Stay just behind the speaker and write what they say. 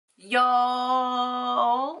Yo,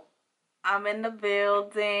 I'm in the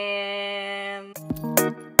building.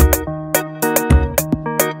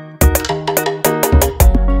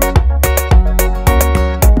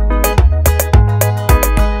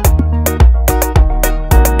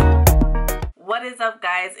 What is up,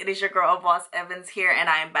 guys? It is your girl Boss Evans here, and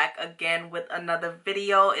I am back again with another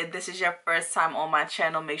video. If this is your first time on my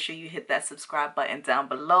channel, make sure you hit that subscribe button down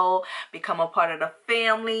below. Become a part of the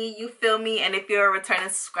family, you feel me? And if you're a returning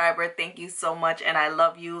subscriber, thank you so much and I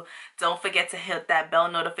love you. Don't forget to hit that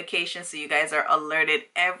bell notification so you guys are alerted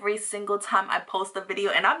every single time I post a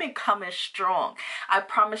video. And I've been coming strong. I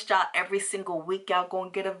promised y'all every single week y'all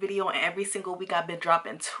gonna get a video, and every single week I've been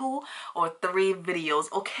dropping 2 or 3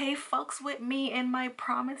 videos. Okay, fucks with me and my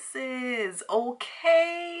promises,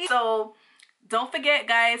 okay? So don't forget,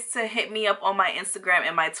 guys, to hit me up on my Instagram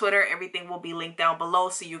and my Twitter. Everything will be linked down below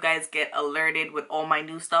so you guys get alerted with all my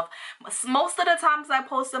new stuff. Most of the times I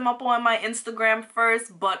post them up on my Instagram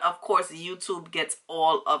first, but of course YouTube gets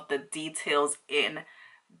all of the details in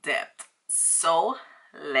depth. So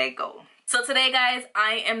let go. So today, guys,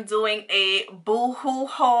 I am doing a BooHoo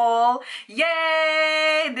haul.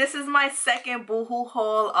 Yay! This is my second BooHoo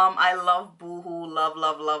haul. I love BooHoo.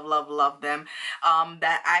 Love them.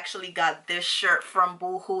 That actually got this shirt from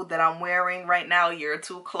BooHoo that I'm wearing right now. You're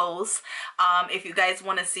too close. If you guys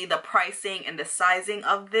want to see the pricing and the sizing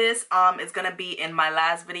of this, it's gonna be in my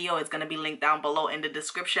last video. It's gonna be linked down below in the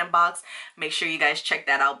description box. Make sure you guys check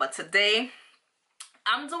that out. But today,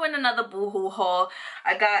 I'm doing another BooHoo haul.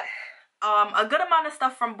 I got a good amount of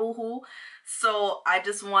stuff from BooHoo, so I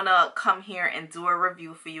just want to come here and do a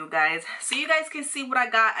review for you guys so you guys can see what I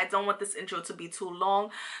got. I don't want this intro to be too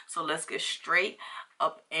long, so let's get straight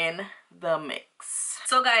up in the mix.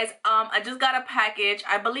 So guys, I just got a package,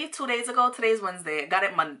 I believe 2 days ago. Today's Wednesday. I got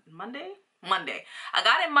it Monday. I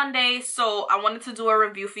got it Monday, so I wanted to do a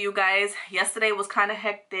review for you guys. Yesterday was kind of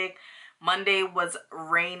hectic. Monday was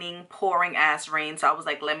raining, pouring ass rain, so I was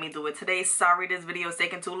like, let me do it today. Sorry this video is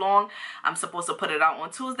taking too long. I'm supposed to put it out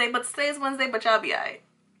on Tuesday, but today's Wednesday, but y'all be alright.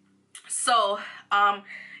 So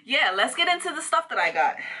yeah, let's get into the stuff that I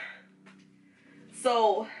got.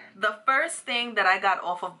 So the first thing that I got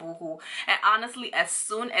off of BooHoo, and honestly, as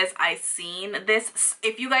soon as I seen this,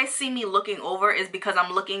 if you guys see me looking over, is because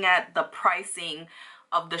I'm looking at the pricing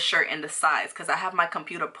of the shirt and the size, because I have my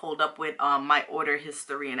computer pulled up with my order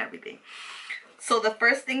history and everything. So the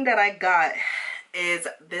first thing that I got is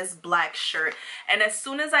this black shirt, and as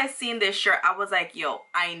soon as I seen this shirt, I was like, yo,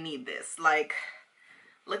 I need this. Like,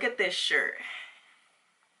 look at this shirt.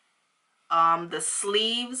 The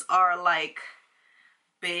sleeves are like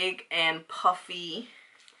big and puffy,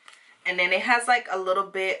 and then it has like a little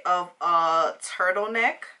bit of a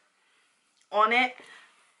turtleneck on it.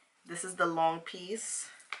 This is the long piece,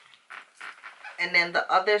 and then the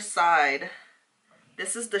other side,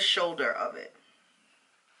 this is the shoulder of it.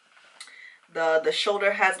 The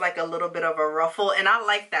shoulder has like a little bit of a ruffle, and I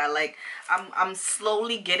like that. Like, I'm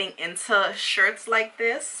slowly getting into shirts like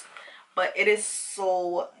this, but it is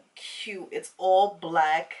so cute. It's all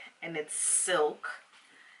black and it's silk.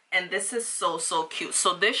 And this is so cute.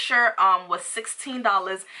 So this shirt was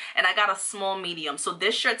 $16, and I got a small medium. So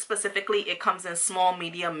this shirt specifically, it comes in small,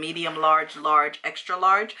 medium, medium large, large, extra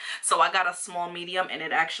large. So I got a small medium, and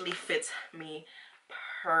it actually fits me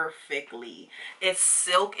perfectly. It's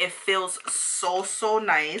silk. It feels so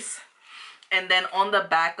nice. And then on the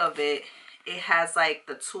back of it, it has like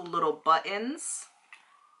the 2 little buttons.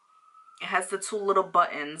 It has the 2 little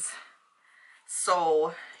buttons,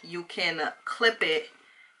 so you can clip it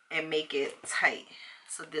and make it tight.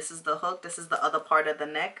 So this is the hook, this is the other part of the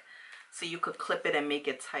neck, so you could clip it and make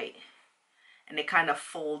it tight, and it kind of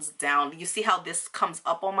folds down. You see how this comes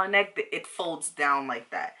up on my neck? It folds down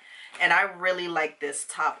like that, and I really like this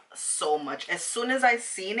top so much. As soon as I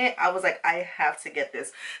seen it, I was like, I have to get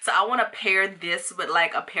this. So I want to pair this with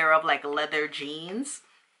like a pair of like leather jeans,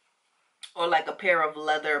 or like a pair of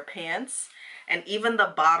leather pants, and even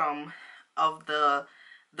the bottom of the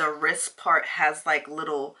wrist part has like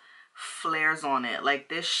little flares on it. Like,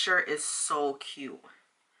 this shirt is so cute.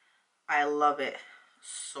 I love it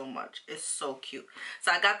so much. It's so cute. So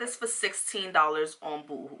I got this for $16 on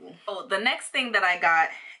BooHoo. Oh, the next thing that I got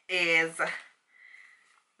is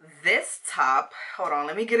this top. Hold on,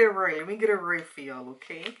 let me get it right. Let me get it right for y'all,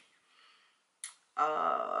 okay?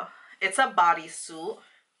 It's a bodysuit.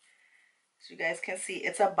 So you guys can see,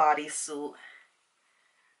 it's a bodysuit.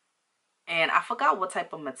 And I forgot what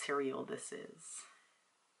type of material this is.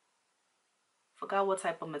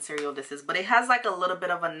 But it has like a little bit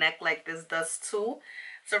of a neck like this does too.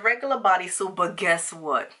 It's a regular bodysuit, but guess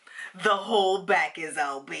what? The whole back is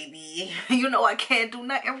out, baby. You know I can't do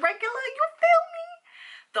nothing regular, you feel me?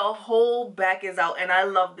 The whole back is out, and I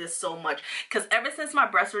love this so much because ever since my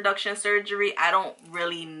breast reduction surgery, I don't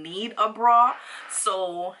really need a bra.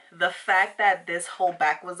 So the fact that this whole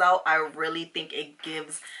back was out, I really think it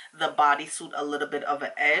gives the bodysuit a little bit of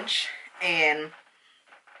an edge. And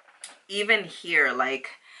even here, like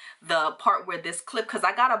the part where this clip, because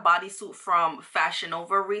I got a bodysuit from Fashion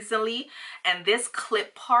Nova recently, and this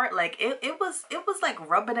clip part, like it was like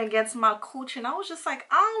rubbing against my cooch, and I was just like,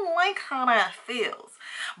 I don't like how that feels.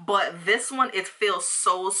 But this one, it feels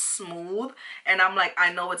so smooth, and I'm like,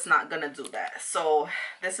 I know it's not gonna do that. So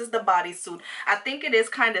this is the bodysuit. I think it is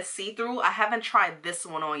kind of see-through. I haven't tried this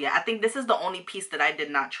one on yet. I think this is the only piece that I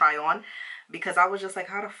did not try on, because I was just like,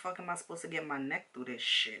 how the fuck am I supposed to get my neck through this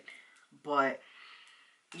shit? But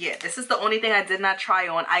yeah, this is the only thing I did not try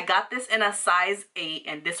on. I got this in a size 8,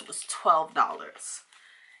 and this was $12.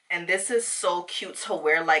 And this is so cute to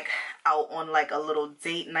wear like out on like a little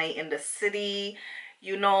date night in the city.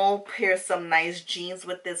 You know, pair some nice jeans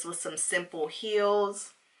with this with some simple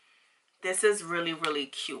heels. This is really, really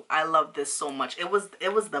cute. I love this so much. It was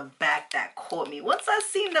the back that caught me. Once I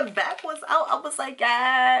seen the back was out, I was like,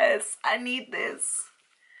 yes, I need this.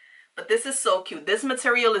 But this is so cute. This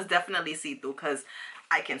material is definitely see-through because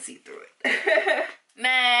I can see through it.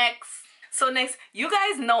 Next. So next, you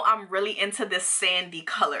guys know I'm really into this sandy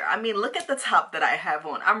color. I mean, look at the top that I have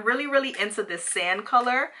on. I'm really, really into this sand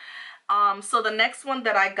color. So the next one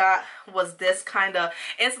that I got was this kind of,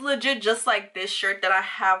 it's legit just like this shirt that I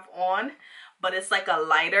have on, but it's like a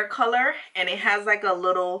lighter color, and it has like a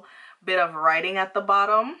little bit of writing at the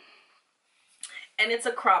bottom. And it's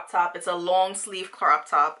a crop top. It's a long sleeve crop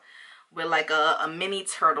top with like a mini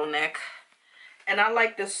turtleneck. And I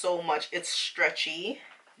like this so much. It's stretchy,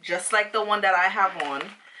 just like the one that I have on.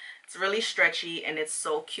 It's really stretchy, and it's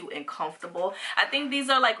so cute and comfortable. I think these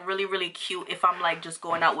are like really, really cute if I'm like just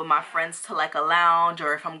going out with my friends to like a lounge,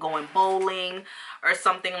 or if I'm going bowling or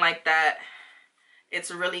something like that. It's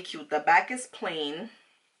really cute. The back is plain,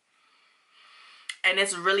 and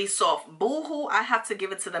it's really soft. BooHoo, I have to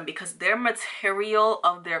give it to them because their material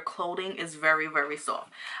of their clothing is very, very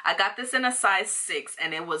soft. I got this in a size 6,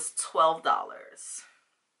 and it was $12.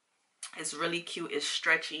 It's really cute. It's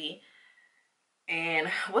stretchy. And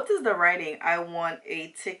what is the writing? I want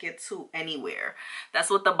a ticket to anywhere. That's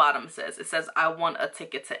what the bottom says. It says, I want a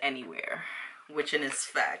ticket to anywhere, which in its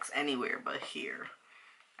facts, anywhere but here.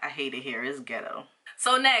 I hate it here. It's ghetto.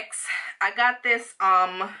 So next, I got this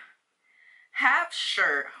half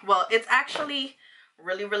shirt. Well, it's actually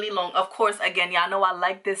really, really long. Of course, again, y'all know I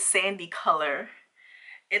like this sandy color.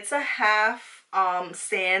 It's a half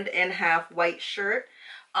sand and half white shirt.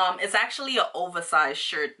 It's actually an oversized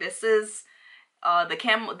shirt. This is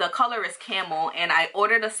the color is camel, and I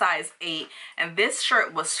ordered a size 8, and this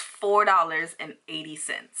shirt was $4.80.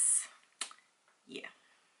 Yeah,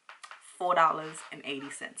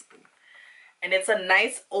 $4.80, boo. And it's a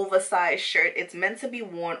nice oversized shirt. It's meant to be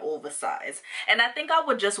worn oversized. And I think I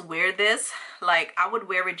would just wear this. Like, I would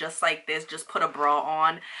wear it just like this. Just put a bra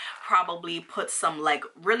on. Probably put some, like,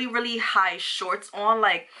 really, really high shorts on.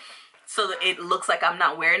 Like, so that it looks like I'm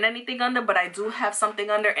not wearing anything under. But I do have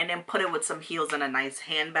something under. And then put it with some heels and a nice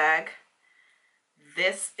handbag.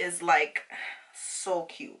 This is, like, so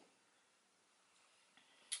cute.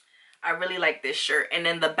 I really like this shirt. And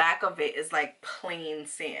then the back of it is, like, plain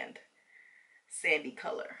sandy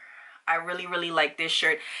color. I really, really like this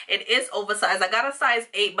shirt. It is oversized. I got a size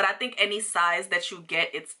 8, but I think any size that you get,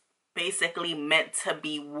 it's basically meant to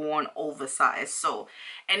be worn oversized. So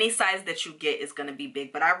any size that you get is going to be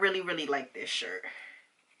big, but I really, really like this shirt.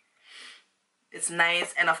 It's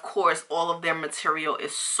nice, and of course, all of their material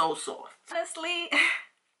is so soft. Honestly,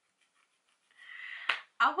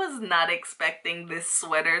 I was not expecting this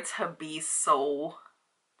sweater to be so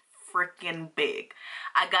freaking big.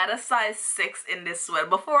 I got a size 6 in this sweater.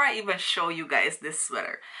 Before I even show you guys this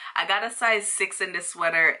sweater, I got a size 6 in this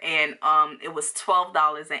sweater, and it was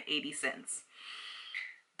 $12.80.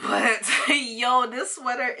 But yo, this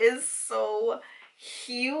sweater is so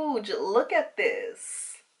huge. Look at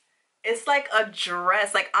this. It's like a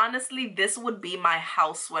dress. Like, honestly, this would be my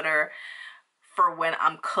house sweater for when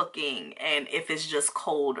I'm cooking, and if it's just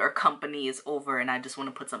cold or company is over and I just want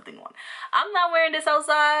to put something on. I'm not wearing this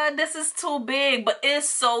outside. This is too big, but it's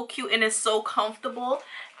so cute and it's so comfortable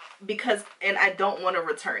because, and I don't want to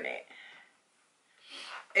return it.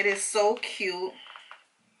 It is so cute.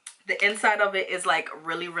 The inside of it is like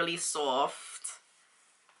really, really soft.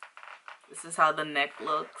 This is how the neck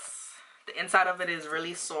looks. The inside of it is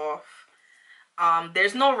really soft.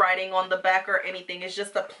 There's no writing on the back or anything. It's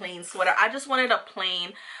just a plain sweater. I just wanted a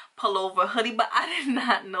plain pullover hoodie, but I did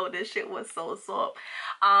not know this shit was so soft.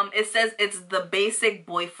 It says it's the basic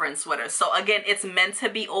boyfriend sweater. So again, it's meant to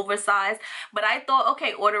be oversized, but I thought,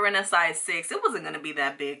 okay, ordering a size 6, it wasn't gonna be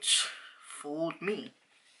that big. Fooled me.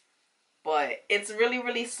 But it's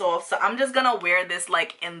really soft, so I'm just gonna wear this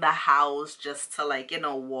like in the house just to like, you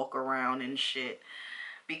know, walk around and shit,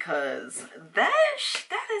 because that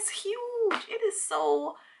is huge. It is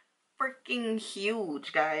so freaking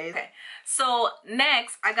huge, guys. Okay, so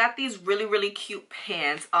next I got these really cute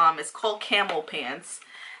pants. It's called camo pants,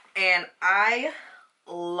 and I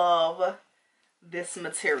love this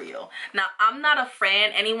material. Now, I'm not a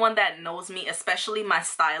fan. Anyone that knows me, especially my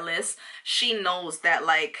stylist, she knows that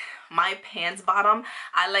like my pants bottom,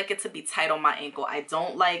 I like it to be tight on my ankle. I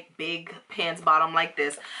don't like big pants bottom like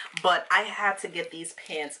this, but I had to get these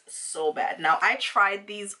pants so bad. Now, I tried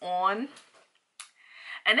these on,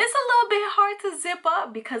 and it's a little bit hard to zip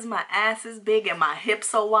up because my ass is big and my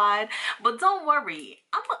hips are wide. But don't worry,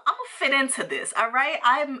 I'm gonna fit into this, all right?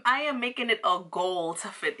 I am making it a goal to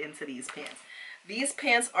fit into these pants. These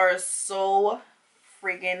pants are so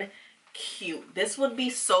friggin' cute. This would be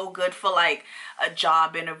so good for like a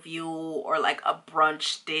job interview or like a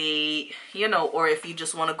brunch date, you know, or if you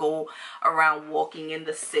just want to go around walking in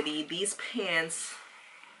the city. These pants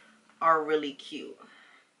are really cute.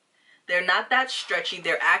 They're not that stretchy.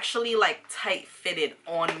 They're actually like tight fitted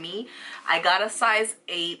on me. I got a size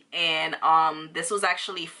 8, and this was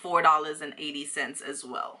actually $4.80 as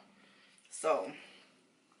well. So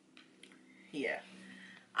yeah,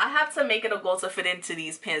 I have to make it a goal to fit into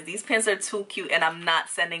these pants. These pants are too cute, and I'm not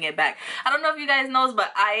sending it back. I don't know if you guys know,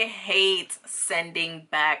 but I hate sending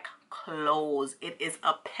back clothes. It is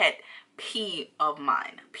a pet peeve of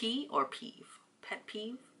mine. Pee or peeve? Pet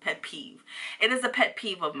peeve? Pet peeve. It is a pet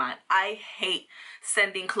peeve of mine. I hate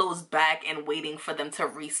sending clothes back and waiting for them to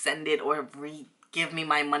resend it or give me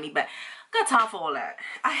my money back. Got time for all that.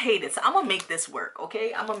 I hate it. So I'm gonna make this work,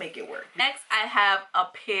 okay? I'm gonna make it work. Next, I have a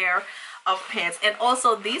pair of pants, and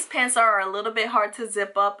also these pants are a little bit hard to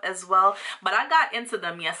zip up as well, but I got into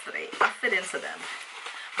them yesterday. I fit into them.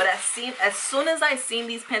 But as soon as I seen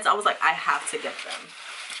these pants, I was like, I have to get them.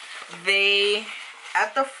 They,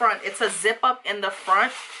 at the front, it's a zip up in the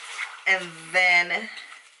front, and then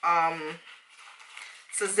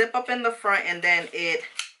it's a zip up in the front, and then it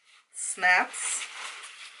snaps.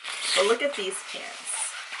 But look at these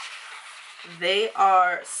pants. They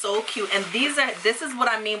are so cute, and this is what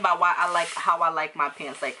I mean by how I like my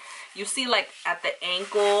pants. Like, you see, like at the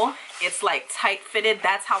ankle, it's like tight fitted.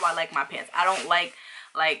 That's how I like my pants. I don't like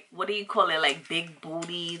what do you call it, like big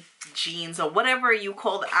booty jeans or whatever you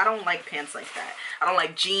call it. I don't like pants like that. I don't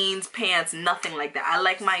like jeans, pants, nothing like that. I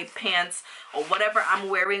like my pants or whatever I'm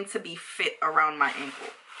wearing to be fit around my ankle.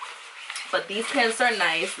 But these pants are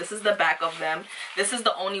nice. This is the back of them. This is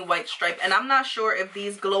the only white stripe, and I'm not sure if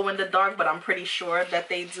these glow in the dark, but I'm pretty sure that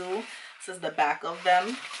they do. This is the back of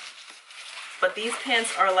them. But these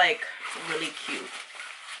pants are like really cute.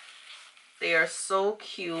 They are so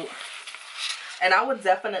cute. And I would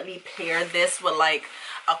definitely pair this with like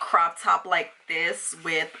a crop top like this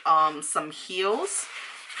with some heels.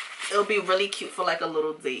 It'll be really cute for like a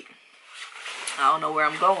little date. I don't know where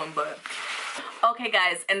I'm going, but okay,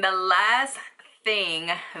 guys, and the last thing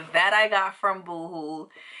that I got from BooHoo,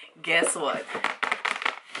 guess what?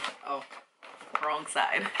 Oh, wrong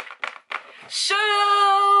side. Shoes!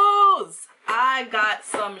 I got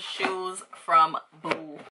some shoes from BooHoo.